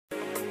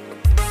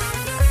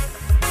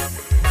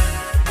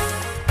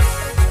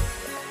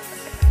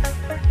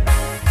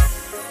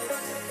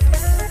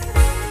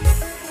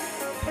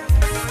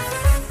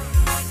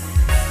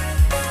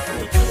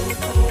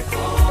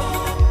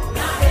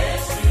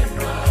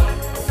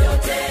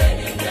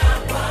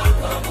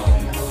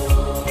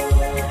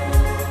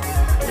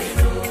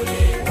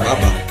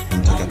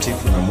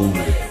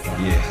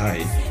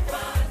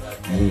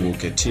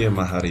uketie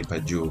mahali pa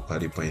juu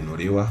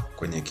palipoinuliwa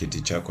kwenye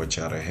kiti chako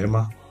cha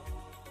rehema,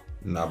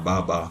 na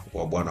Baba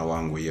wa Bwana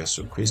wangu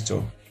Yesu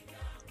Kristo,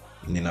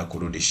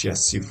 ninakurudishia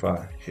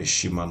sifa,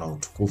 heshima na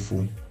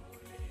utukufu.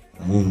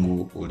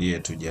 Mungu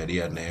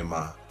uliyetujalia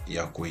neema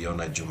ya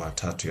kuiona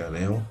Jumatatu ya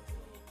leo,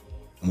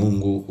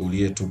 Mungu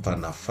uliyetupa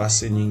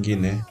nafasi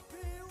nyingine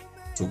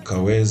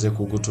tukaweze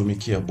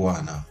kukutumikia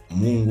Bwana,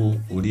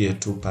 Mungu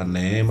uliyetupa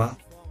neema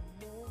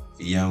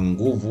ya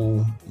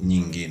nguvu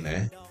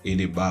nyingine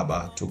ili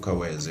Baba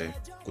tukaweze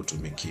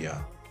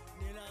kutumikia.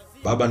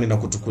 Baba,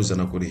 ninakutukuza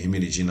na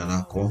kulihimidi jina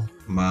lako,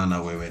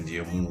 maana wewe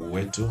ndiye Mungu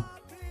wetu,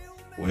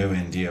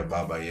 wewe ndiye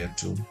Baba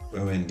yetu,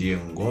 wewe ndiye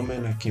ngome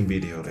na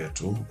kimbilio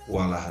letu,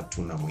 wala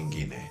hatuna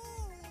mwingine.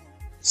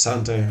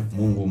 Asante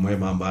Mungu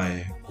mwema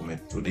ambaye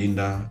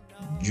umetulinda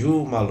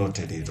juma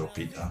lote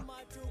lililopita.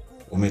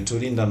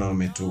 Umetulinda na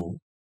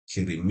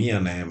umetukirimia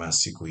neema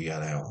siku hii ya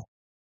leo.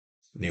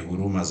 Ni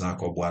huruma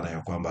zako Bwana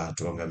ya kwamba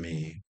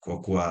hatuangamii,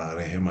 kwa kuwa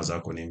rehema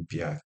zako ni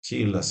mpya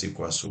kila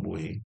siku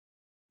asubuhi.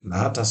 Na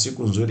hata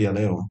siku nzuri ya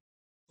leo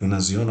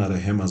tunaziona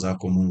rehema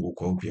zako Mungu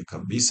kwa upya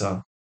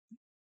kabisa,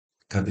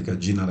 katika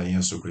jina la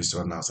Yesu Kristo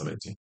wa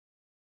Nazareti.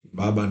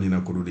 Baba,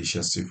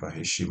 ninakurudishia sifa,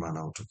 heshima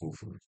na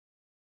utukufu.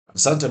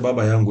 Asante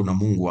Baba yangu na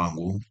Mungu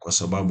wangu, kwa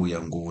sababu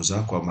ya nguvu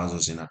zako ambazo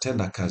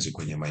zinatenda kazi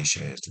kwenye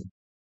maisha yetu.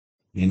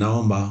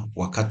 Ninaomba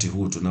wakati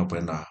huu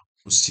tunapoenda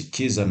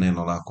kusikiza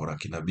neno lako la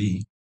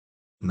kinabii,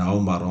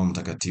 naomba Roho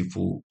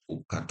Mtakatifu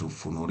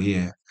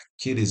ukatufunulie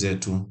akili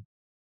zetu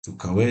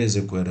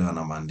tukaweze kuelewa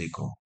na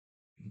maandiko.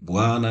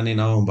 Bwana,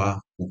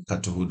 ninaomba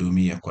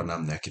ukatuhudumia kwa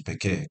namna ya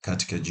kipekee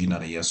katika jina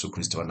la Yesu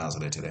Kristo wa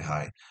Nazareti le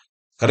hai.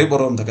 Karibu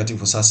Roho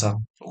Mtakatifu sasa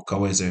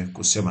ukaweze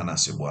kusema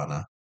nasi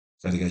Bwana,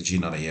 katika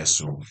jina la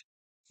Yesu.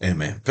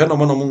 Amen. Pendo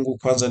mwana Mungu,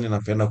 kwanza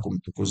ninapenda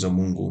kumtukuza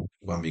Mungu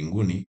wa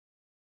mbinguni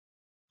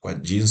kwa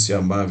jinsi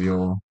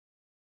ambavyo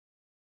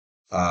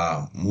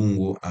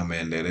Mungu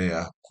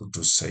ameendelea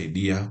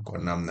kutusaidia kwa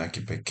namna ya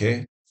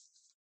kipekee,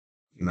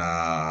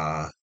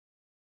 na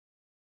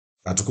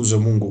atukuzwe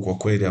Mungu kwa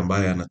kweli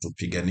ambaye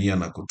anatupigania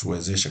na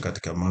kutuwezesha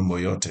katika mambo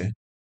yote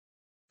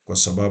kwa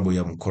sababu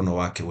ya mkono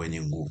wake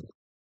wenye nguvu.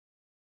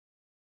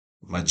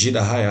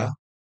 Majira haya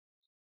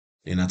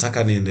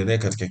ninataka niendelee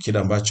katika kile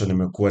ambacho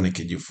nimekuwa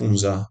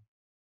nikijifunza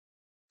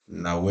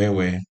na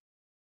wewe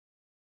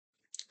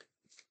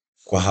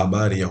kwa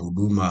habari ya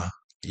huduma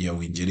ya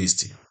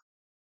uinjilisti.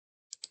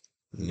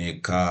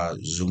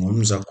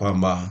 Nikazungumza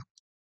kwamba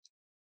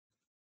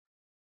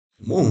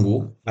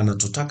Mungu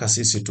anatutaka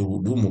sisi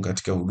tuhudumu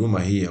katika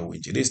huduma hii ya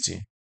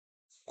uinjilisti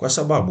kwa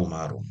sababu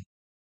maalum.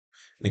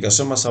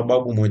 Nikasema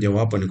sababu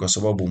mojawapo ni kwa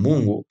sababu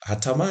Mungu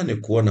hatamani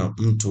kuona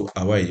mtu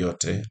awaye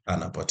yote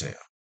anapotea.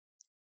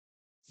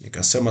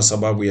 Nikasema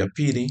sababu ya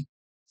pili,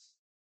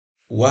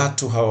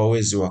 watu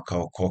hawawezi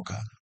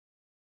wakaokoka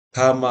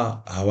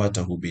kama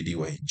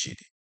hawatahubiriwa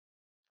Injili.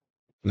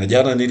 Na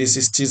jana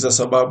nilisisitiza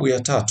sababu ya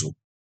tatu,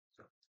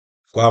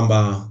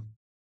 kwamba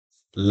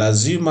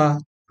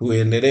lazima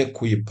tuendelee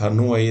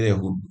kuipanua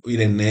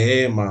ile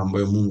neema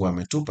ambayo Mungu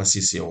ametupa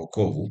sisi ya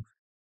wokovu,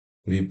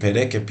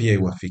 tuipeleke pia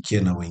iwafikie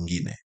na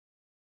wengine.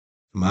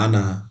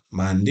 Maana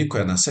maandiko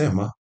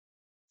yanasema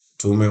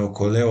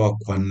tumeokolewa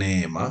kwa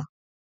neema,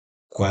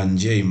 kwa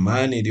njia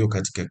imani iliyo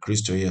katika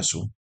Kristo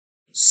Yesu,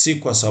 si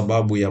kwa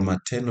sababu ya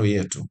matendo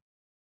yetu,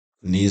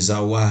 ni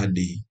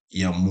zawadi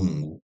ya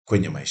Mungu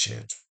kwenye maisha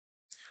yetu.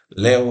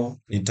 Leo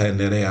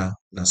nitaendelea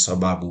na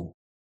sababu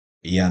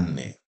ya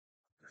 4.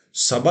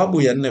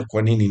 Sababu ya 4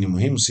 kwa nini ni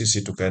muhimu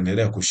sisi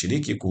tukaendelea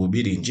kushiriki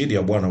kuhubiri Injili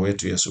ya Bwana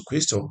wetu Yesu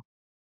Kristo,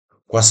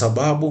 kwa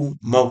sababu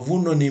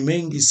mavuno ni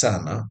mengi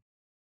sana,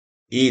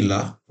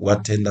 ila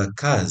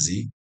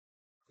watendakazi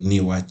ni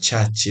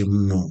wachache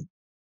mno.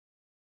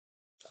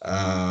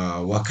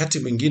 Wakati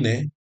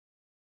mwingine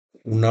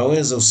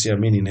unaweza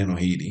usiamini neno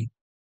hili,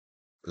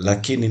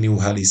 lakini ni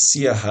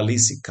uhalisia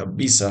halisi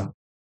kabisa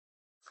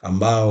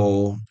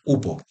ambao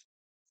upo.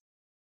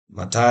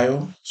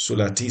 Mathayo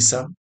sura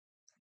 9,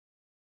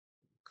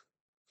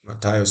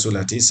 Mathayo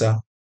sura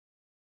 9,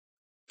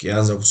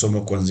 kianza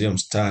kusoma kuanzia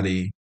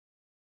mstari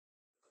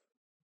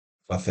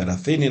wa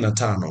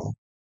 35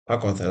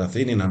 mpaka wa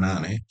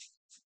 38,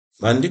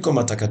 maandiko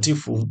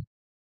matakatifu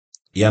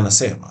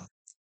yanasema,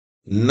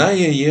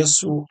 naye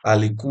Yesu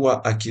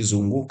alikuwa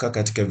akizunguka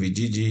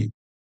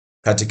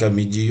katika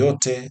miji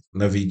yote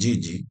na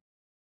vijiji,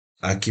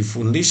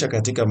 akifundisha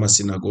katika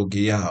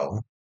masinagogi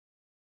yao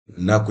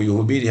na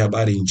kuihubiri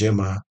habari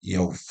njema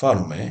ya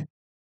ufalme,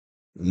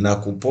 na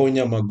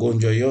kuponya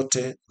magonjwa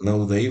yote na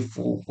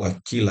udhaifu wa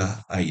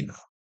kila aina.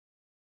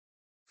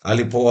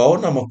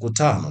 Alipowaona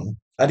makutano,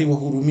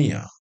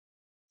 aliwahurumia,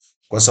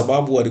 kwa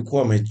sababu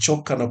walikuwa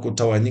wamechoka na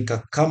kutawanyika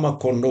kama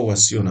kondoo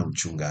wasio na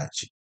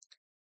mchungaji.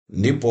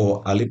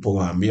 Ndipo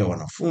alipowaambia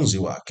wanafunzi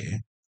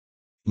wake,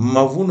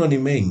 mavuno ni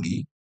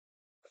mengi,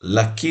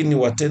 lakini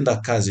watenda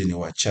kazi ni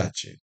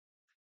wachache.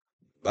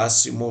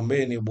 Basi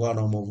mwombeni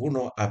Bwana wa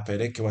mavuno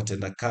apeleke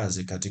watenda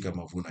kazi katika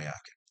mavuno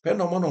yake.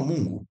 Pendo mwana wa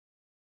Mungu,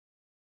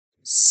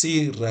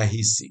 si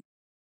rahisi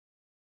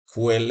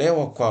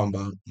kuelewa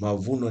kwamba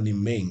mavuno ni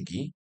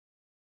mengi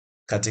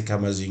katika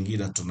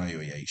mazingira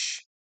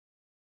tunayoyaishi.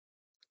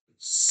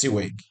 Si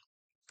wengi,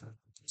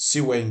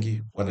 si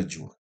wengi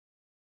wanajua,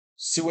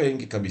 si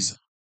wengi kabisa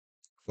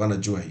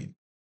wanajua hili.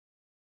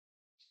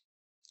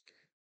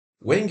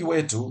 Wengi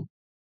wetu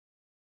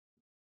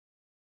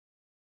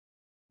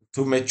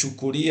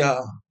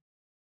tumechukulia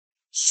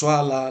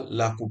swala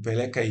la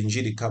kupeleka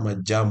injili kama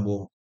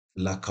jambo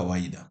la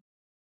kawaida,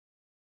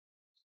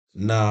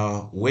 na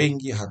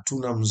wengi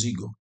hatuna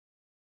mzigo.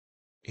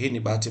 Hii ni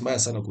bahati mbaya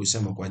sana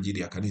kuisema kwa ajili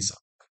ya kanisa.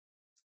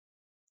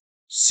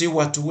 Si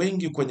watu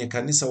wengi kwenye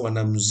kanisa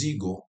wana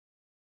mzigo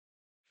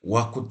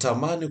wa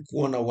kutamani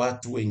kuona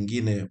watu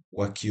wengine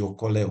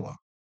wakiokolewa,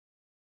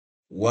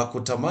 wa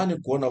kutamani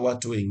kuona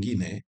watu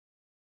wengine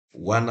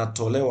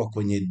wanatolewa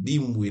kwenye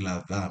dimbwi la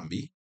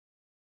dhambi,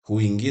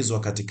 kuingizwa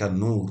katika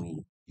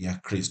nuru ya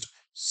Kristo.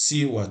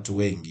 Si watu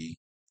wengi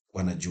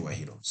wanajua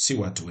hilo. Si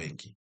watu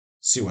wengi,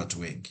 si watu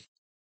wengi,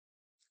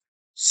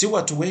 si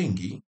watu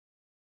wengi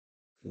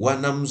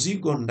wana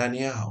mzigo ndani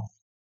yao,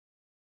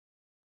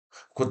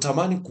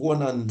 kutamani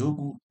kuona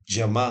ndugu,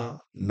 jamaa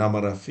na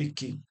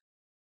marafiki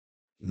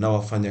na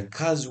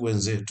wafanyakazi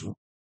wenzetu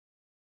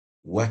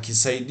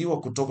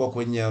wakisaidiwa kutoka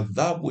kwenye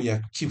adhabu ya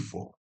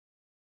kifo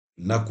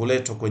na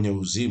kuletwa kwenye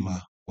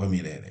uzima wa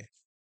milele.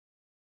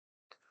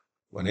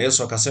 Bwana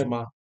Yesu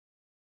akasema,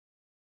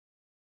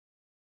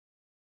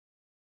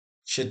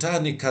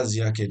 Shetani kazi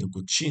yake ni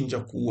kuchinja,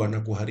 kuua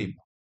na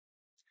kuharibu,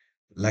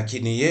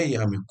 lakini yeye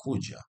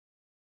amekuja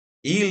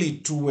ili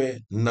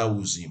tuwe na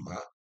uzima,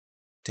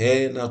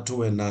 tena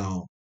tuwe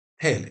nao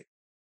tele.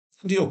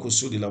 Ndiyo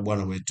kusudi la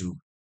Bwana wetu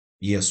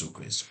Yesu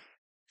Kristo,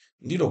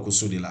 ndilo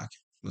kusudi lake.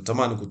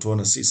 Natamani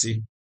kutuona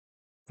sisi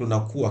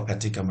tunakuwa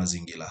katika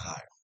mazingira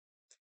hayo.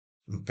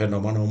 Mpendwa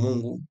mwana wa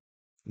Mungu,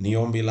 ni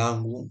ombi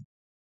langu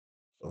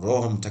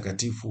Roho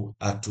Mtakatifu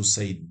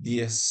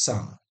atusaidie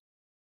sana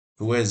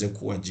tuweze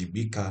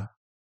kuwajibika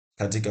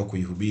katika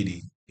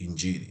kuihubiri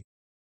injili.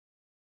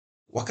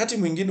 Wakati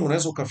mwingine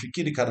unaweza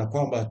ukafikiri kana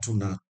kwamba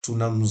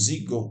tuna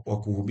mzigo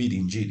wa kuhubiri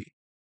injili,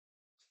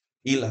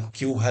 ila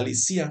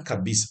kiuhalisia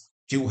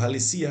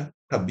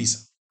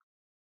kabisa,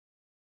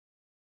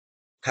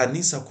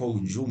 kanisa kwa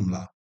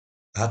ujumla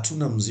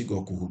hatuna mzigo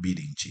wa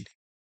kuhubiri injili.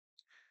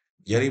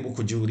 Jaribu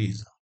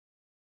kujiuliza,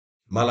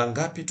 mara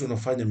ngapi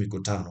tunafanya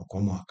mikutano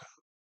kwa mwaka?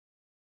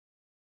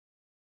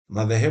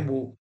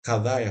 Madhehebu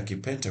kadhaa ya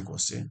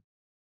Kipentekoste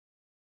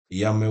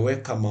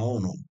yameweka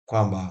maono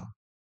kwamba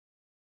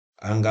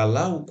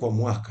angalau kwa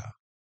mwaka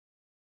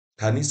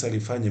kanisa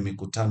lifanye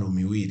mikutano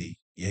miwili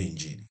ya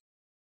injili.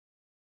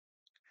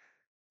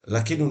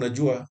 Lakini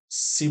unajua,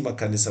 si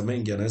makanisa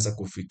mengi yanaweza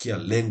kufikia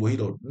lengo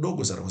hilo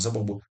dogo sana, kwa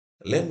sababu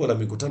lengo la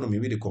mikutano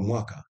miwili kwa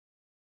mwaka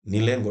ni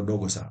lengo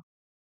dogo sana.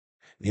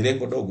 Ni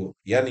lengo dogo,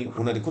 yani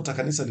unalikuta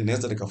kanisa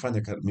linaweza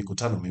likafanya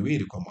mikutano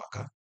miwili kwa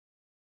mwaka,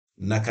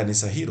 na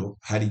kanisa hilo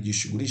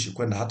halijishughulishi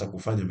kwenda hata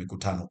kufanya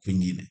mikutano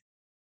kwingine.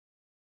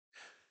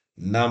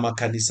 Na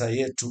makanisa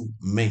yetu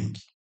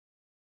mengi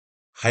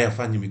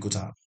hayafanyi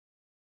mikutano.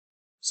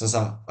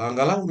 Sasa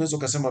angalau unaweza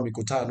kusema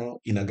mikutano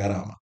ina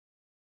gharama.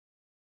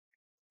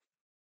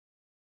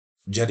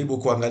 Jaribu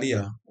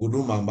kuangalia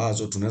huduma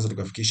ambazo tunaweza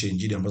tukafikisha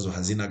injili ambazo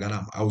hazina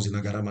gharama au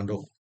zina gharama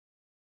ndogo.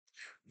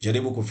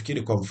 Jaribu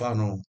kufikiri kwa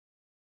mfano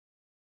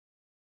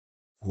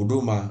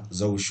huduma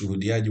za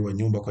ushuhudiaji wa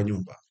nyumba kwa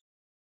nyumba,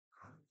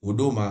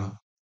 huduma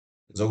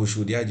za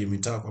ushuhudiaji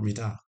mitaa kwa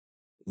mitaa,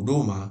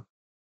 huduma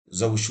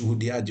za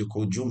ushuhudiaji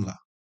kwa ujumla.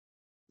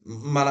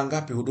 Mara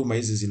ngapi huduma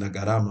hizi zina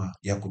gharama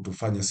ya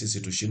kutufanya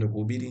sisi tushinde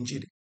kuhubiri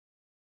injili?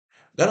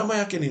 Gharama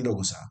yake ni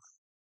ndogo sana.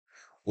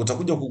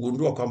 Utakuja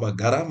kugundua kwamba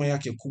gharama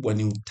yake kubwa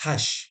ni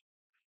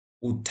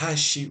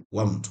utashi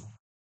wa mtu.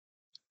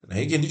 Na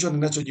hiki ndicho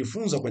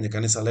ninachojifunza kwenye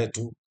kanisa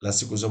letu la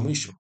siku za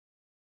mwisho,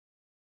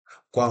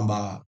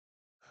 kwamba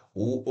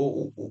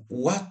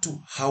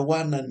watu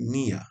hawana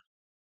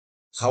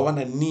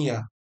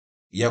nia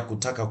ya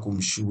kutaka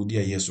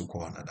kumshuhudia Yesu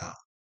kwa wanadamu.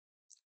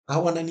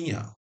 Hawana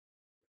nia.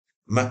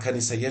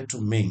 Makanisa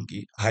yetu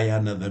mengi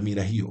hayana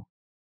dhamira hiyo.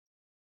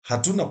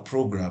 Hatuna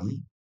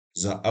program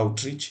za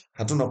outreach,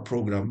 hatuna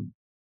program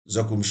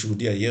za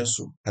kumshuhudia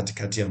Yesu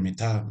katikati ya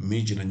mitaa,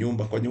 miji na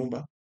nyumba kwa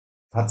nyumba.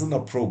 Hatuna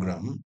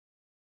program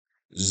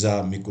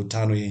za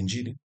mikutano ya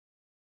injili.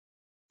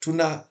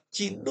 Tuna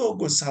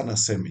kidogo sana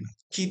semina,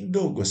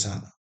 kidogo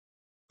sana.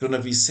 Tuna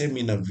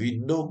visemina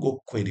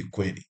vidogo kweli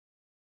kweli.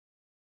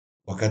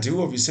 Wakati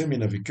huo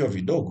visemina vikiwa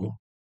vidogo,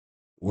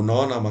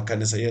 unaona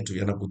makanisa yetu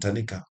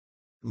yanakutanika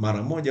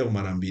mara moja au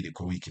mara mbili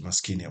kwa wiki,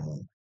 maskini ya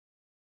Mungu.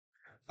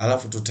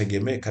 Alafu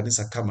tutegemee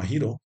kanisa kama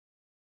hilo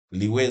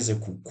liweze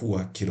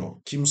kukua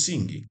kiroho.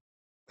 Kimsingi,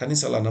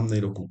 kanisa la namna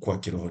hilo kukua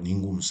kiroho ni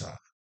ngumu sana.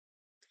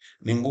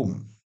 Ni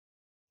ngumu.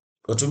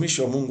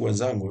 Watumishi wa Mungu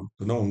wenzangu,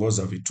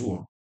 tunaoongoza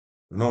vituo,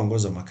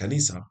 tunaoongoza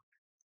makanisa,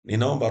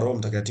 ninaomba Roho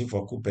Mtakatifu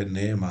akupe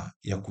neema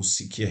ya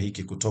kusikia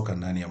hiki kutoka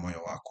ndani ya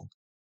moyo wako.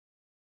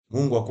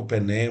 Mungu akupe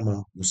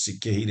neema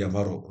usikie hili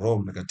ambalo Roho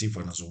Mtakatifu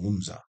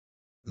anazungumza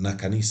na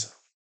kanisa.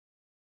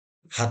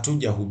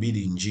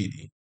 Hatujahubiri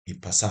injili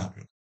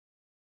ipasavyo,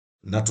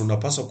 na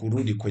tunapaswa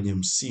kurudi kwenye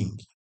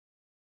msingi.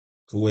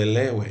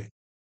 Tuelewe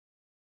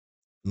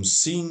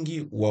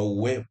msingi wa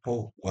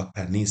uwepo wa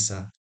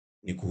kanisa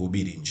ni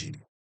kuhubiri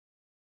Injili.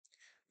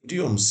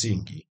 Ndiyo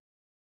msingi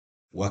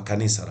wa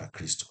kanisa la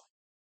Kristo.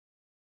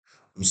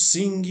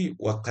 Msingi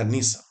wa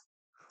kanisa,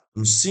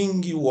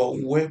 msingi wa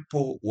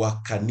uwepo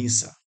wa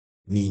kanisa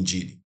ni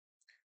Injili.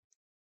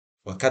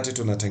 Wakati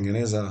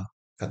tunatengeneza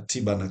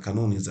katiba na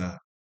kanuni za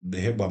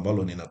dhehebu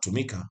ambalo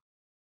ninatumika,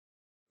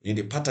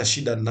 nilipata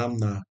shida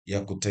namna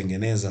ya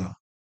kutengeneza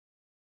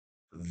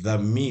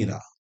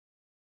dhamira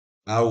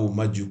au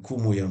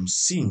majukumu ya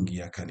msingi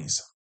ya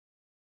kanisa.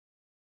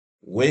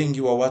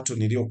 Wengi wa watu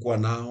niliokuwa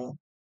nao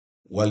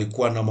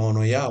walikuwa na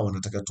maono yao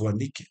wanataka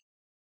tuandike.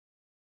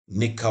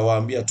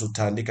 Nikawaambia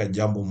tutaandika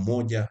jambo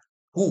moja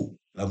kuu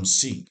la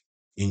msingi,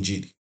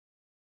 Injili.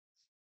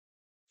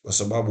 Kwa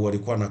sababu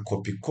walikuwa na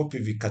kopi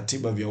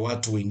vikatiba vya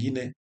watu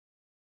wengine,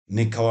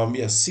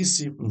 nikawaambia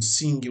sisi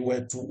msingi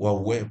wetu wa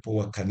uwepo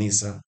wa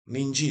kanisa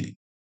ni Injili.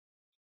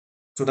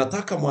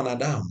 Tunataka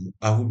mwanadamu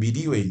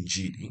ahubiriwe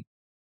Injili,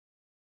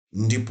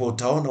 ndipo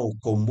utaona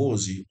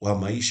ukombozi wa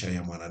maisha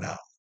ya mwanadamu.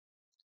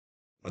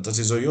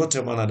 Matatizo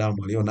yote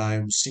mwanadamu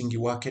alionayo msingi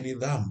wake ni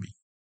dhambi,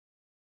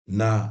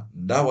 na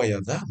dawa ya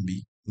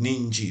dhambi ni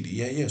Injili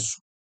ya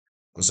Yesu.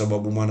 Kwa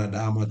sababu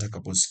mwanadamu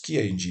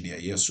atakaposikia Injili ya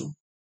Yesu,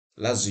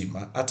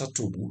 lazima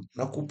atatubu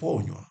na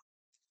kuponywa.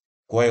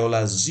 Kwa hiyo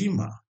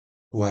lazima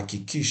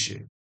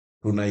tuhakikishe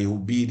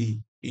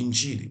tunaihubiri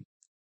Injili.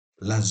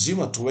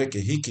 Lazima tuweke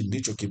hiki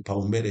ndicho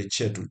kipaumbele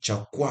chetu cha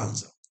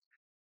kwanza.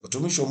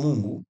 Watumishi wa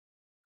Mungu,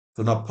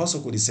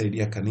 tunapaswa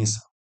kulisaidia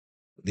kanisa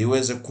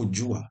liweze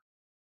kujua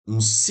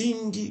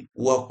msingi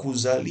wa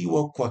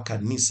kuzaliwa kwa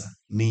kanisa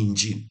ni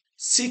Injili,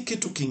 si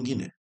kitu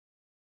kingine.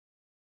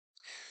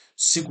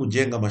 Si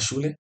kujenga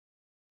mashule,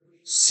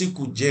 si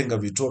kujenga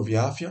vituo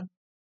vya afya,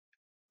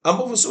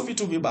 ambavyo sio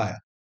vitu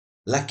vibaya,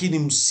 lakini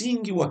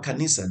msingi wa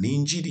kanisa ni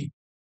Injili.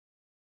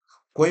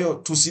 Kwa hiyo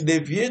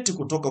tusideviate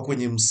kutoka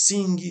kwenye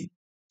msingi,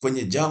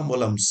 kwenye jambo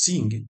la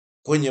msingi,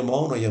 kwenye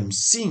maono ya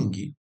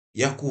msingi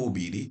ya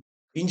kuhubiri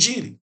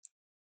Injili.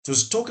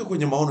 Tusitoke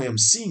kwenye maono ya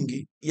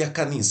msingi ya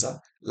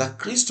kanisa la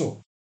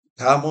Kristo.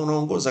 Kama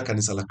unaongoza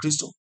kanisa la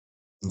Kristo,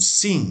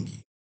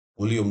 msingi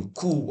ulio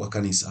mkuu wa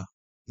kanisa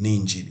ni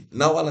Injili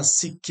na wala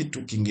si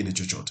kitu kingine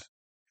chochote.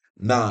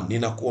 Na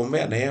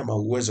ninakuombea neema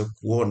uweze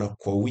kuona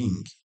kwa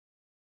wingi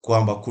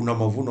kwamba kuna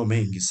mavuno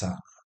mengi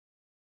sana.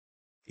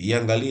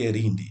 Iangalie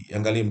Lindi,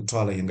 iangalie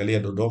Mtwara, iangalie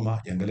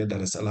Dodoma, iangalie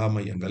Dar es Salaam,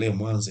 iangalie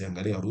Mwanza,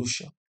 iangalie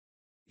Arusha,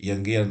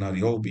 iangalie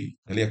Nairobi,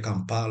 iangalie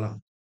Kampala.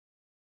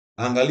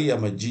 Angalia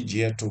majiji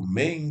yetu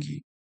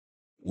mengi,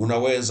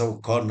 unaweza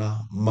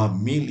ukaona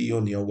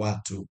mamilioni ya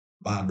watu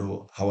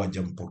bado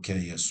hawajampokea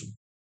Yesu.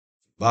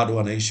 Bado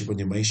wanaishi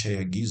kwenye maisha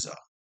ya giza,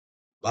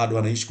 bado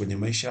wanaishi kwenye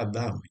maisha ya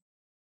dhambi.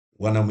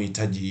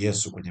 Wanamhitaji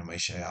Yesu kwenye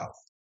maisha yao,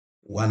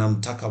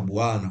 wanamtaka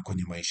Bwana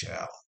kwenye maisha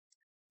yao.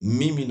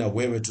 Mimi na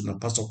wewe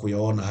tunapaswa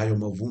kuyaona hayo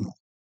mavuno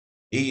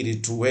ili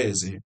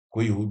tuweze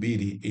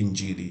kuihubiri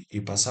Injili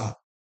ipasavyo,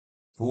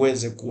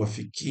 tuweze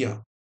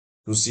kuwafikia.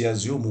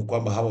 Tusiaziumu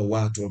kwamba hawa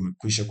watu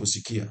wamekwisha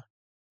kusikia.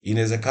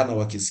 Inawezekana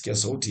wakisikia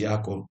sauti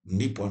yako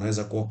ndipo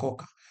wanaweza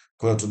kuokoka.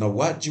 Kwa hiyo tuna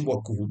wajibu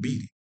wa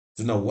kuhubiri.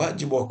 Tuna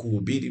wajibu wa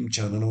kuhubiri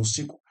mchana na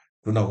usiku.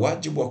 Tuna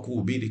wajibu wa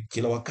kuhubiri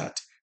kila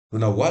wakati.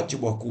 Tuna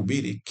wajibu wa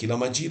kuhubiri kila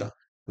majira.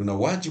 Tuna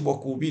wajibu wa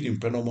kuhubiri,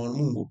 mpendwa wa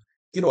Mungu,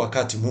 kila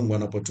wakati Mungu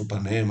anapotupa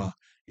neema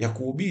ya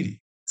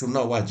kuhubiri. Tuna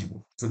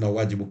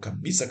wajibu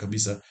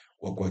kabisa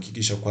wa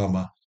kuhakikisha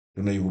kwamba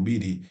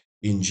tunaihubiri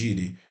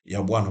Injili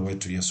ya Bwana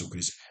wetu Yesu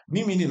Kristo.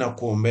 Mimi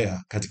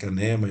ninakuombea katika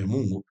neema ya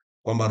Mungu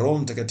kwamba Roho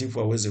Mtakatifu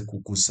aweze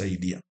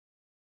kukusaidia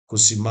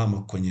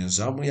kusimama kwenye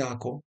zamu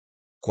yako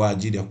kwa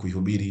ajili ya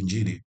kuihubiri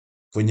Injili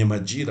kwenye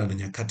majira na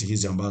nyakati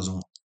hizi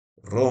ambazo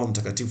Roho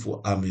Mtakatifu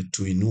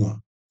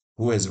ametuinua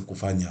uweze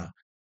kufanya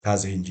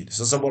kazi ya Injili.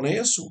 Sasa Bwana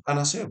Yesu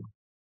anasema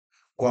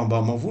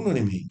kwamba mavuno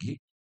ni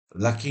mengi,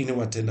 lakini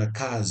watenda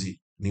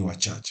kazi ni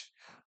wachache.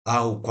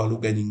 Au kwa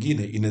lugha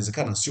nyingine,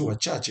 inawezekana sio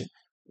wachache,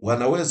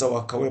 wanaweza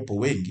wakawepo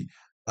wengi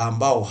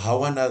ambao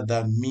hawana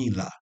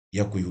dhamira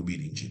ya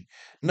kuihubiri Injili.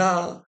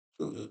 Na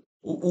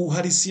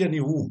uhalisia ni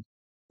huu,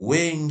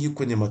 wengi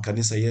kwenye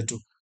makanisa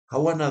yetu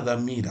hawana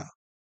dhamira.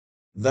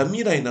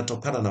 Dhamira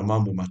inatokana na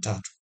mambo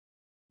matatu.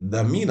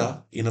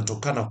 Dhamira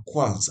inatokana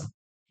kwanza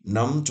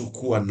na mtu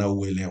kuwa na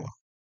uelewa.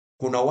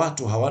 Kuna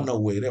watu hawana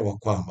uelewa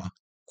kwamba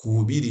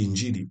kuhubiri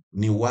Injili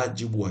ni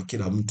wajibu wa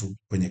kila mtu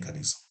kwenye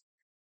kanisa.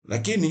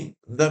 Lakini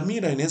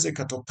dhamira inaweza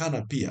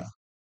ikatokana pia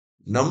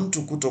na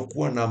mtu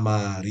kutokuwa na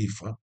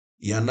maarifa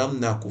ya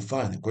namna ya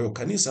kufanya. Kwa hiyo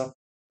kanisa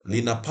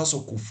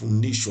linapaswa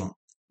kufundishwa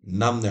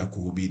namna ya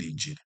kuhubiri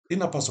Injili.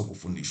 Linapaswa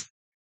kufundishwa.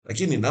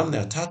 Lakini namna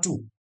ya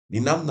tatu ni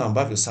namna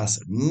ambavyo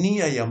sasa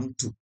nia ya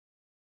mtu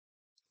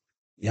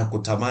ya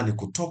kutamani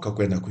kutoka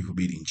kwenda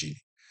kuihubiri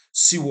Injili.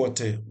 Si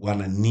wote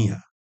wana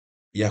nia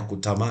ya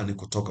kutamani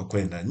kutoka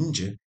kwenda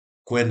nje,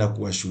 kwenda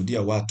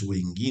kuwashuhudia watu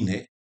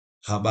wengine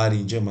habari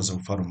njema za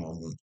ufalme wa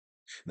Mungu.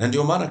 Na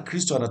ndio maana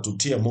Kristo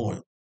anatutia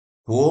moyo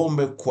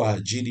tuombe kwa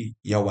ajili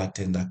ya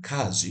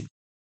watendakazi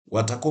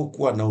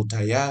watakaokuwa na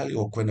utayari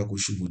wa kwenda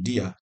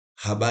kushuhudia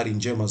habari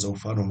njema za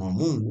ufalme wa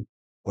Mungu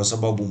kwa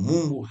sababu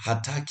Mungu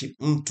hataki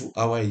mtu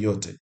awaye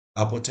yote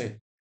apotee.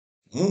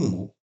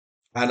 Mungu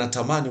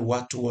anatamani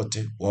watu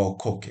wote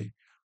waokoke,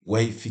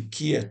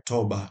 waifikie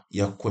toba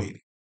ya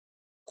kweli.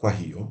 Kwa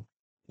hiyo,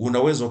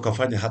 unaweza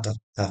ukafanya hata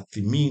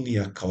tathmini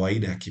ya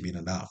kawaida ya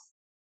kibinadamu,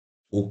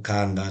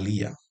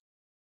 ukaangalia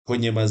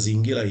kwenye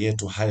mazingira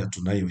yetu haya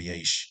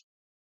tunayoyaishi,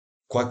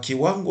 kwa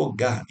kiwango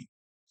gani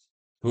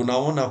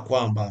tunaona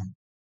kwamba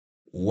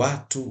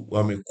watu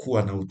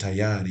wamekuwa na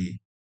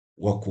utayari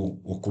wa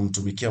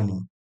kumtumikia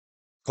Mungu.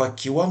 Kwa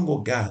kiwango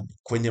gani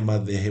kwenye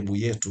madhehebu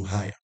yetu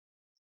haya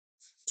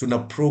tuna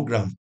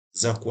program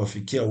za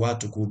kuwafikia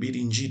watu, kuhubiri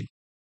Injili.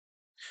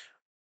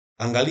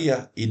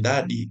 Angalia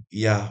idadi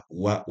ya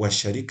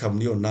washarika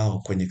mlio nao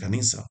kwenye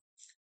kanisa,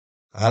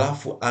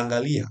 halafu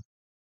angalia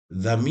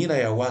dhamira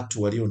ya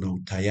watu walio na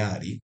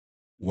utayari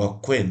wa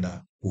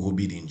kwenda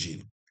kuhubiri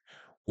Injili.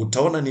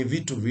 Utaona ni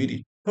vitu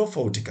viwili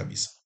tofauti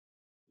kabisa.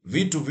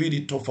 Vitu viwili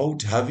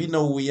tofauti, havina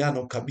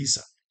uwiano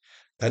kabisa.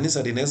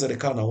 Kanisa linaweza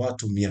likawa na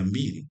watu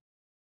 200,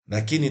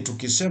 lakini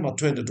tukisema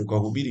twende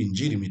tukahubiri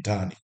Injili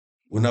mitaani,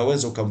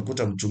 unaweza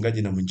ukamkuta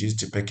mchungaji na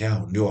mwinjilisti peke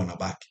yao ndio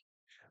wanabaki.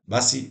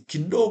 Basi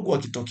kidogo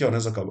wakitokea,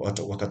 wanaweza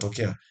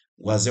wakatokea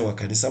wazee wa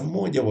kanisa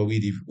mmoja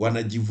wawili hivi,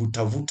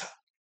 wanajivutavuta.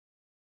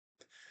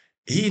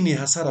 Hii ni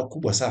hasara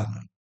kubwa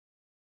sana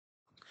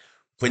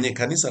kwenye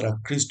kanisa la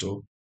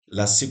Kristo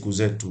la siku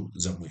zetu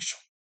za mwisho.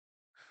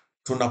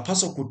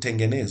 Tunapaswa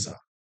kutengeneza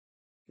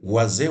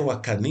wazee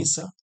wa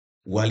kanisa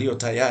walio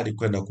tayari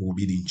kwenda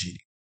kuhubiri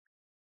Injili.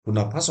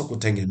 Tunapaswa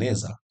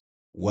kutengeneza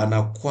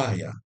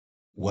wanakwaya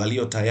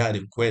walio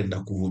tayari kwenda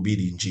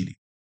kuhubiri Injili.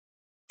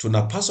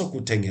 Tunapaswa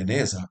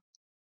kutengeneza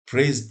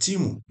praise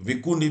team,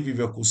 vikundi hivi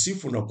vya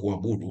kusifu na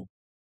kuabudu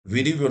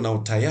vilivyo na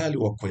utayari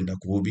wa kwenda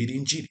kuhubiri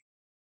Injili.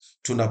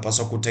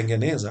 Tunapaswa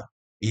kutengeneza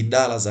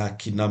idara za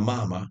akina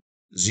mama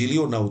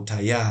zilio na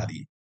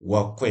utayari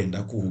wa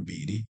kwenda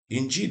kuhubiri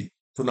Injili.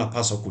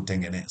 Tunapaswa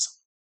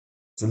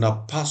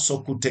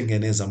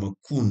kutengeneza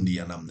makundi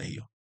ya namna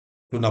hiyo.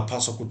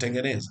 Tunapaswa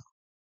kutengeneza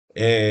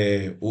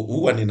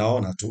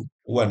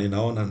huwa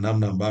ninaona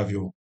namna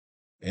ambavyo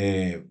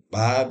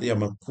baadhi ya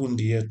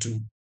makundi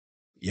yetu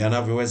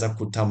yanavyoweza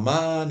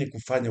kutamani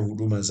kufanya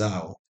huduma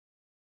zao,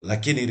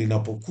 lakini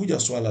linapokuja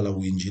swala la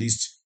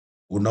uinjilisti,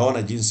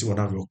 unaona jinsi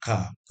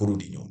wanavyokaa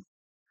kurudi nyuma.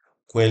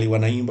 Kweli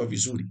wanaimba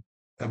vizuri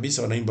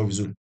kabisa, wanaimba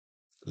vizuri,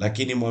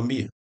 lakini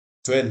mwambie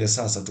twende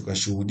sasa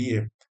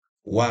tukashuhudie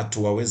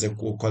watu waweze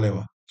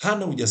kuokolewa,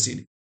 hana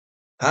ujasiri,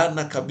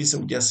 hana kabisa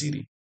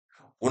ujasiri.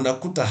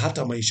 Unakuta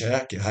hata maisha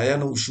yake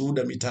hayana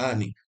ushuhuda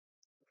mitaani.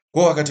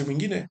 Kwa wakati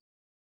mwingine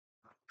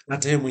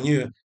hata yeye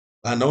mwenyewe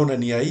anaona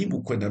ni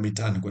aibu kwenda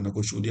mitaani, kwenda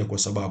kushuhudia kwa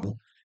sababu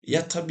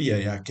ya tabia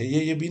yake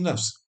yeye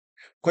binafsi.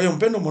 Kwa hiyo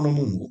mpendo mwana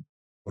Mungu,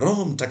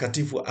 Roho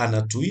Mtakatifu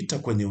anatuita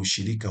kwenye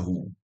ushirika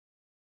huu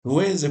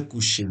tuweze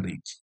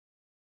kushiriki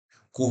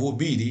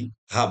kuhubiri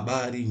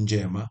habari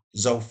njema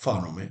za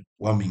ufalme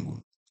wa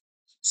mbinguni.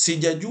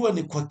 Sijajua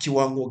ni kwa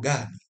kiwango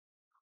gani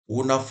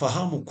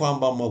unafahamu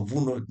kwamba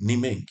mavuno ni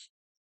mengi,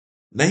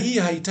 na hii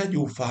hahitaji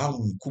ufahamu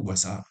mkubwa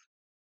sana.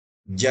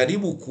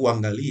 Jaribu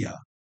kuangalia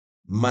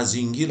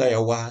mazingira ya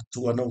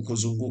watu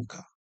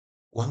wanaokuzunguka.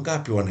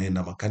 Wangapi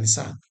wanaenda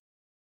makanisani?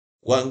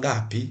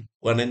 Wangapi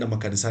wanaenda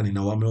makanisani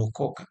na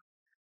wameokoka?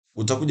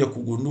 Utakuja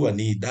kugundua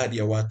ni idadi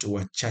ya watu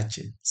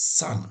wachache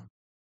sana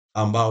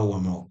ambao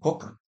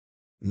wameokoka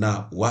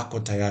na wako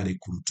tayari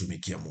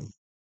kumtumikia Mungu.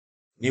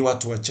 Ni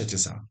watu wachache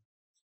sana.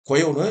 Kwa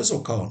hiyo unaweza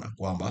ukaona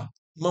kwamba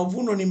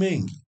mavuno ni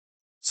mengi.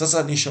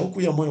 Sasa ni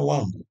shauku ya moyo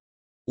wangu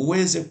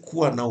uweze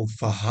kuwa na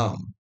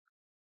ufahamu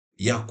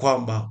ya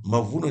kwamba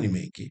mavuno ni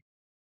mengi,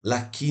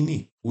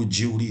 lakini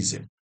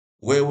ujiulize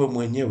wewe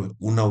mwenyewe,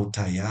 una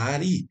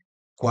utayari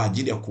kwa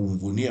ajili ya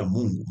kumvunia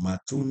Mungu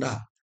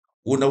matunda?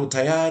 Una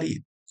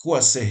utayari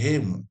kuwa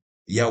sehemu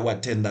ya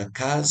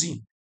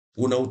watendakazi?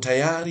 Una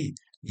utayari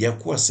ya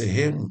kuwa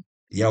sehemu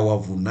ya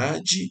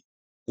wavunaji?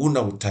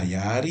 Una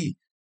utayari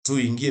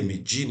tuingie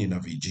mijini na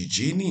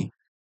vijijini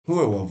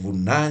tuwe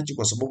wavunaji,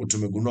 kwa sababu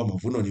tumegundua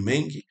mavuno ni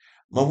mengi.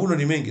 Mavuno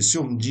ni mengi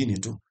sio mjini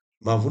tu,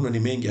 mavuno ni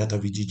mengi hata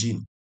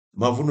vijijini.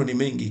 Mavuno ni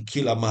mengi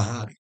kila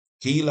mahali.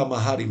 Kila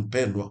mahali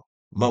mpendwa,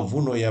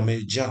 mavuno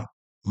yamejaa.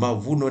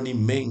 Mavuno ni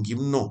mengi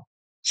mno.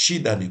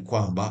 Shida ni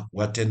kwamba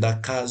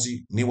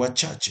watendakazi ni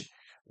wachache.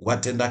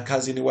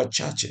 Watendakazi ni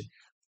wachache.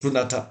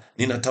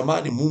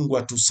 Ninatamani Mungu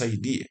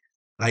atusaidie,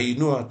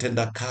 ainue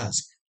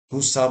watendakazi,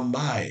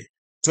 tusambae,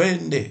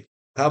 twende.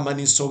 Kama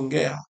ni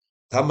Songea,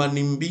 kama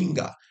ni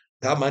Mbinga,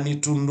 kama ni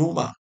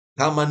Tunduma,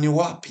 kama ni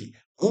wapi,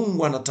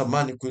 Mungu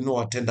anatamani kuinua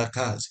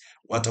watendakazi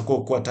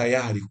watakuwa kuwa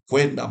tayari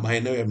kwenda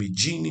maeneo ya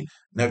mijini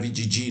na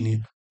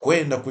vijijini,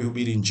 kwenda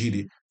kuihubiri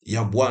Injili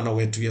ya Bwana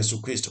wetu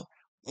Yesu Kristo.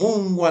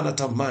 Mungu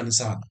anatamani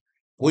sana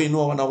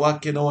kuinua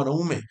wanawake na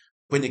wanaume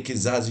kwenye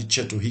kizazi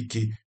chetu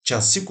hiki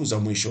cha siku za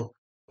mwisho,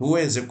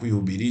 tuweze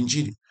kuihubiri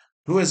Injili,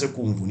 tuweze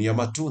kumvunia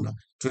matunda.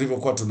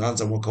 Tulivyokuwa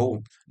tunaanza mwaka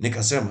huu,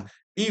 nikasema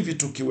hivi,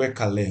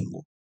 tukiweka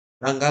lengo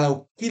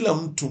angalau kila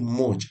mtu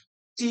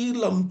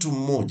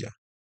mmoja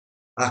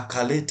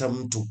akaleta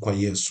mtu kwa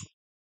Yesu,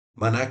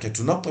 maana yake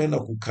tunapoenda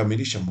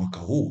kukamilisha mwaka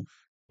huu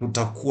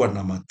tutakuwa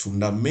na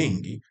matunda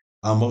mengi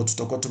ambayo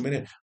tutakuwa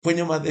tumelea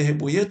kwenye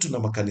madhehebu yetu na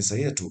makanisa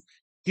yetu.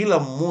 Kila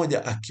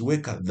mmoja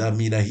akiweka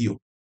dhamira hiyo,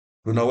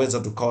 tunaweza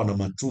tukawa na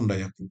matunda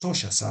ya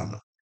kutosha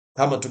sana.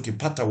 Kama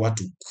tukipata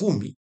watu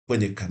 10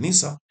 kwenye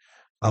kanisa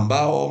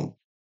ambao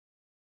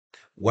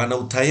wana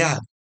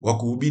utayari wa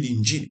kuhubiri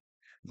Injili,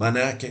 maana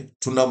yake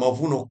tuna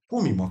mavuno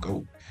 10 mwaka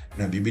huu.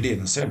 Na Biblia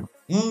inasema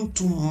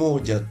mtu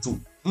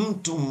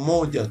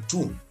mmoja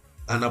tu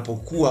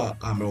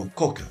anapokuwa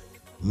ameokoka,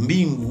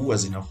 mbingu huwa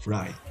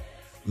zinafurahi,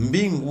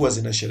 mbingu huwa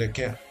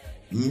zinasherekea,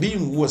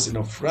 mbingu huwa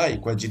zinafurahi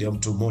kwa ajili ya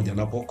mtu mmoja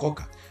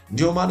anapookoka.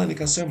 Ndio maana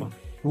nikasema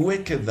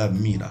tuweke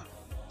dhamira,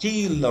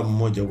 kila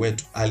mmoja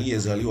wetu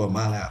aliyezaliwa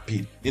mara ya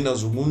pili.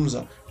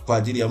 Ninazungumza kwa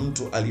ajili ya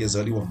mtu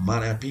aliyezaliwa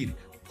mara ya pili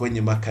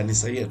kwenye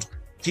makanisa yetu.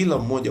 Kila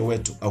mmoja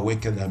wetu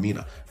aweke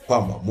dhamira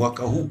kwamba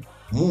mwaka huu,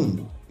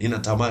 Mungu,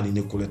 ninatamani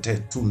nikuletee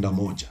tunda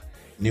moja,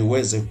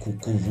 niweze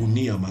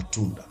kukuvunia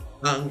matunda,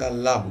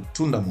 angalau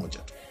tunda moja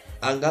tu,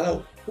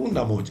 angalau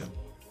tunda moja tu,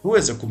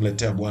 tuweze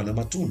kumletea Bwana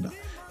matunda.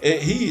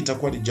 Hii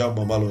itakuwa ni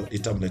jambo ambalo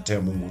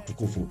litamletea Mungu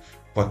utukufu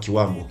kwa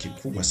kiwango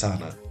kikubwa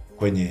sana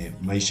kwenye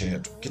maisha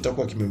yetu.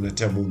 Kitakuwa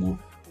kimemletea Mungu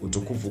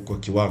utukufu kwa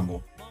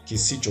kiwango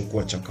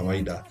kisichokuwa cha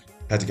kawaida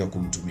katika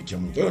kumtumikia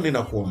Mungu. Kwa hiyo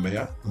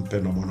ninakuombea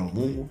mpendwa mwana wa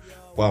Mungu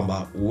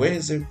kwamba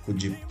uweze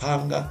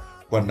kujipanga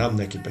kwa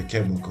namna ya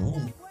kipekee mwaka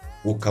huu,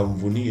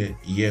 ukamvunie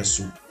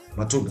Yesu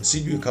matunda.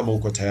 Sijui kama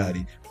uko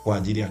tayari kwa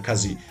ajili ya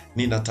kazi.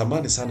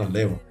 Ninatamani sana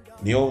leo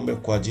niombe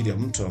kwa ajili ya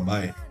mtu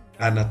ambaye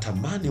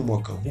anatamani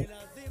mwaka huu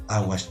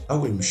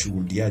awe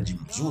mshuhudiaji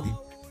mzuri,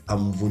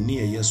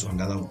 amvunie Yesu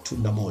angalau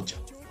tunda moja.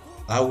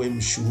 Awe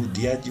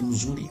mshuhudiaji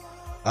mzuri,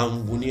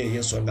 amvunie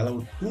Yesu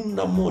angalau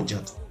tunda moja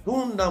tu,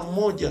 tunda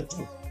moja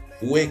tu.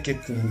 Uweke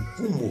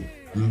kumbukumbu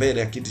mbele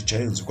ya kiti cha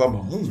enzi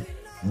kwamba Mungu,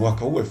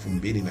 mwaka huu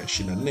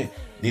 2024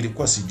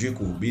 nilikuwa sijui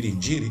kuhubiri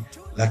Injili,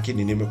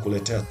 lakini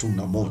nimekuletea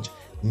tunda moja.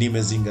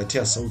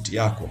 Nimezingatia sauti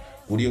yako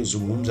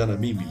uliyozungumza na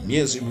mimi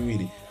miezi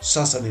miwili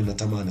sasa.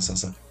 Ninatamani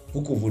sasa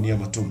kukuvunia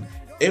matunda.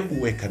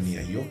 Hebu weka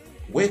nia hiyo,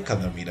 weka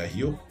dhamira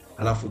hiyo,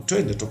 alafu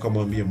twende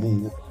tukamwambie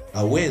Mungu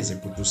aweze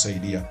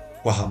kutusaidia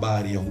kwa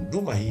habari ya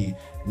huduma hii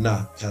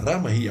na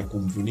karama hii ya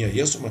kumvunia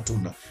Yesu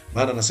matunda.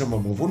 Maana anasema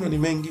mavuno ni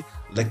mengi,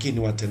 lakini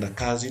watenda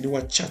kazi ni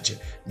wachache.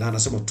 Na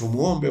anasema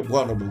tumuombe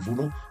Bwana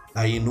mavuno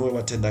ainue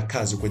watenda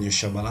kazi kwenye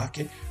shamba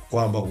lake,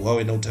 kwamba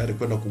wawe na utayari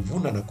kwenda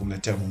kuvuna na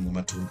kumletea Mungu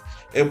matunda.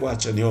 Hebu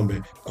acha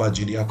niombe kwa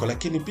ajili yako,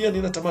 lakini pia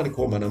ninatamani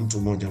kuomba na mtu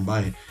mmoja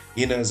ambaye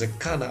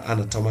inawezekana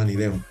anatamani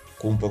leo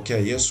kumpokea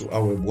Yesu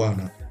awe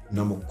Bwana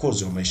na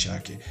Mwokozi wa maisha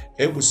yake.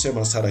 Hebu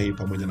sema sala hii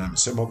pamoja nami.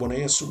 Sema: Bwana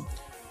Yesu,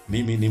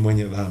 mimi ni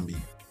mwenye dhambi,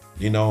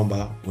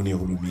 ninaomba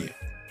unihurumie.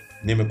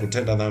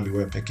 Nimekutenda dhambi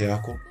wewe peke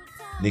yako,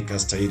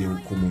 nikastahili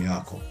hukumu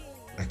yako.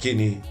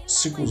 Lakini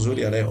siku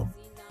nzuri ya leo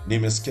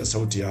nimesikia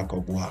sauti yako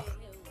Bwana.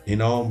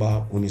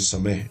 Ninaomba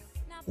unisamehe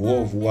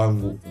uovu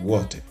wangu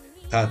wote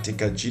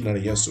katika jina la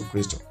Yesu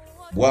Kristo.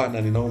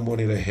 Bwana, ninaomba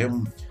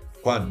unirehemu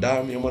kwa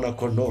damu ya mwana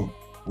kondoo,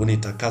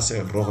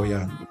 unitakase roho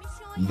yangu,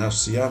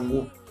 nafsi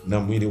yangu na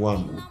mwili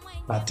wangu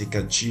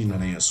katika jina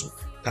la Yesu,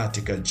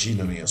 katika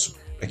jina la Yesu.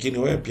 Lakini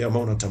wewe pia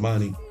ambao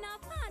unatamani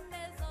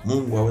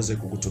Mungu aweze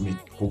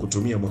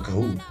kukutumia mwaka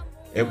huu,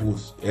 hebu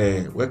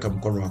weka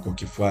mkono wako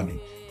kifuani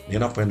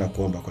ninapoenda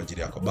kuomba kwa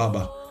ajili yako.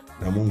 Baba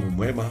na Mungu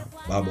mwema,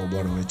 Baba wa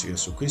Bwana wetu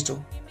Yesu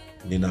Kristo,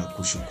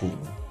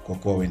 ninakushukuru kwa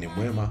kuwa wewe ni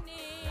mwema,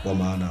 kwa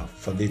maana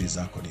fadhili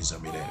zako ni za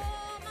milele.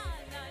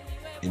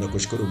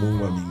 Ninakushukuru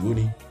Mungu wa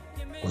mbinguni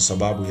kwa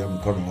sababu ya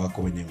mkono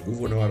wako wenye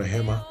nguvu na wa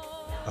rehema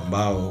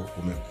ambao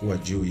umekuwa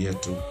juu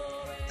yetu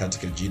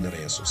katika jina la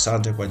Yesu.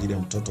 Asante kwa ajili ya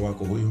mtoto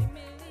wako huyu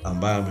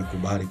ambaye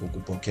amekubali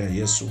kukupokea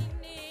Yesu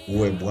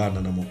uwe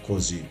Bwana na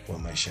Mwokozi wa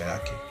maisha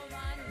yake.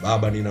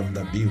 Baba,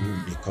 ninamdhabihu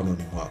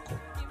mikononi mwako.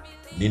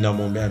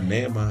 Ninamwombea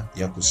neema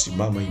ya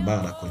kusimama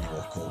imara kwenye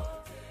wokovu.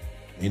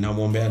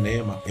 Ninamwombea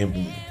neema,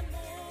 Mungu,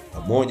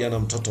 pamoja na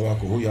mtoto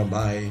wako huyu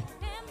ambaye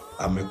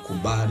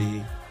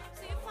amekubali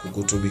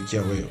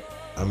kukutumikia wewe,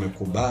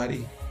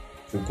 amekubali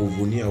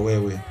kukuvunia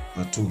wewe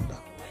matunda.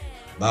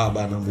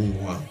 Baba na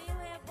Mungu wangu,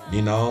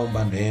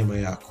 ninaomba neema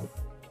yako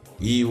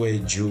iwe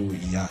juu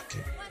yake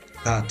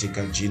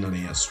katika jina la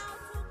Yesu.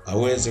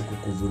 Aweze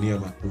kukuvunia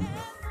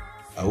matunda,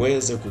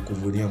 aweze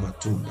kukuvunia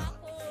matunda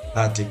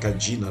katika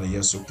jina la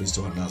Yesu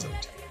Kristo wa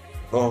Nazareti.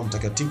 Roho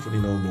Mtakatifu,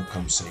 ninaomba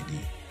ukamsaidie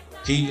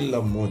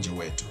kila mmoja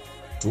wetu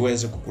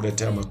tuweze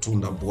kukuletea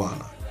matunda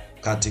Bwana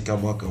katika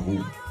mwaka huu.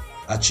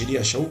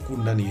 Achilia shauku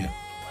ndani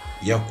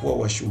ya kuwa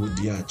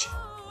washuhudiaji,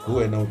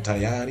 tuwe na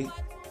utayari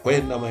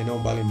kwenda maeneo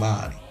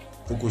mbalimbali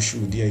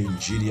kukushuhudia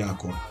Injili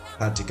yako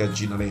katika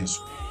jina la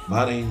Yesu.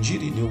 Maana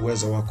Injili ni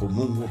uwezo wako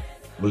Mungu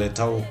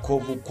uletao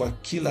wokovu kwa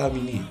kila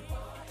amini,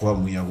 kwa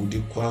Myahudi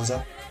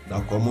kwanza na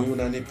kwa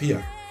Myunani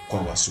pia,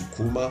 kwa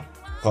Wasukuma,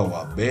 kwa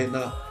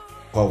Wabena,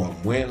 kwa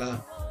Wamwela,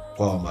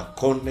 kwa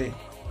Wamakonde,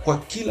 kwa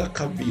kila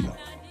kabila.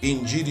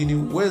 Injili ni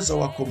uwezo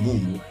wako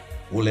Mungu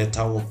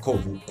uletao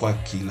wokovu kwa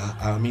kila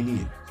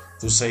amini.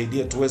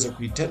 Tusaidie tuweze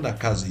kuitenda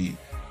kazi hii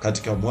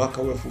katika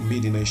mwaka wa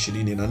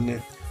 2024,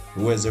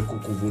 tuweze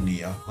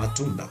kukuvunia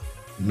matunda.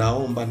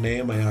 naomba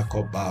neema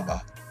yako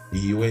Baba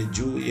iwe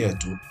juu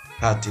yetu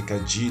katika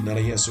jina la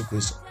Yesu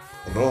Kristo.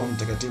 Roho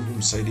Mtakatifu,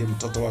 msaidie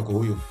mtoto wako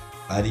huyu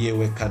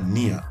aliyeweka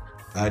nia,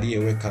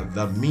 aliyeweka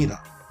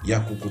dhamira ya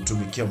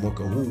kukutumikia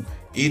mwaka huu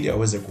ili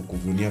aweze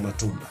kukuvunia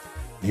matunda.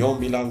 Ni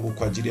ombi langu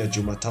kwa ajili ya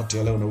Jumatatu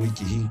ya leo na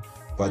wiki hii,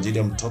 kwa ajili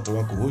ya mtoto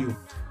wako huyu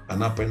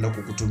anapoenda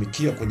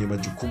kukutumikia kwenye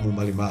majukumu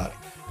mbalimbali.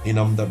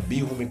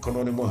 Ninamdhabihu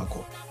mikononi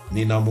mwako,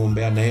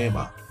 ninamwombea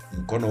neema,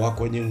 mkono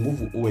wako wenye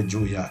nguvu uwe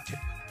juu yake,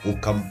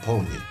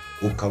 ukamponye,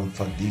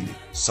 ukamfadhili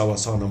sawa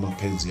sawa na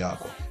mapenzi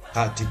yako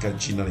katika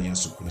jina la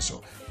Yesu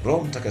Kristo.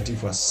 Roho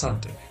Mtakatifu,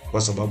 asante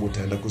kwa sababu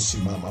utaenda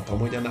kusimama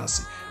pamoja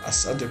nasi.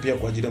 Asante pia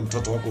kwa ajili ya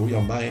mtoto wako huyu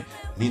ambaye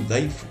ni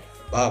dhaifu.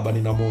 Baba,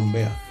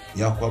 ninamwombea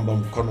ya kwamba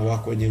mkono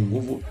wako wenye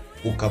nguvu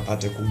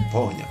ukapate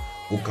kumponya,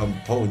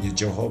 ukamponye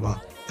Jehova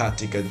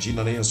katika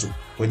jina la Yesu,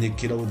 kwenye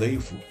kila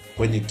udhaifu,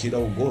 kwenye kila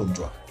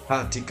ugonjwa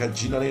katika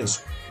jina la Yesu.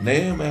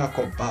 Neema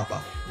yako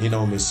Baba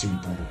ninaomba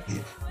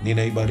simpungukie.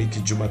 Ninaibariki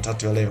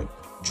Jumatatu ya leo,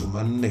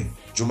 Jumanne,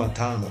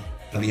 Jumatano,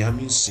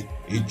 Alhamisi,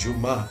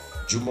 Ijumaa,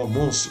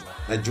 Jumamosi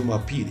na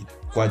Jumapili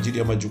kwa ajili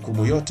ya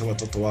majukumu yote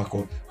watoto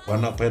wako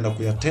wanapenda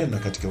kuyatenda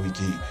katika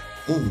wiki hii.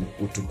 Mungu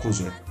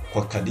utukuzwe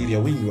kwa kadiri ya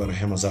wingi wa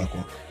rehema zako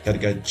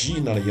katika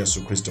jina la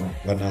Yesu Kristo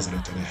wa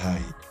Nazareti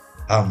hai.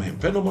 Amen.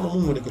 Mpendwa mwana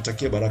Mungu,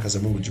 nikutakia baraka za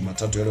Mungu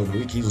Jumatatu ya leo na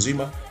wiki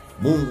nzima.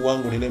 Mungu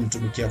wangu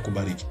ninayemtumikia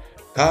kubariki.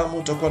 Kama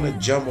utakuwa na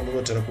jambo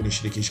lolote la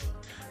kunishirikisha,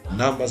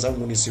 namba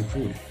zangu ni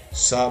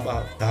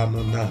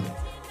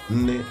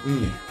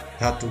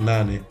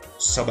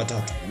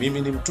 0758443873.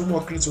 Mimi ni mtumwa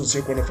wa Kristo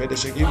usiyekuwa na faida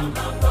shakini.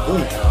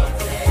 Mungu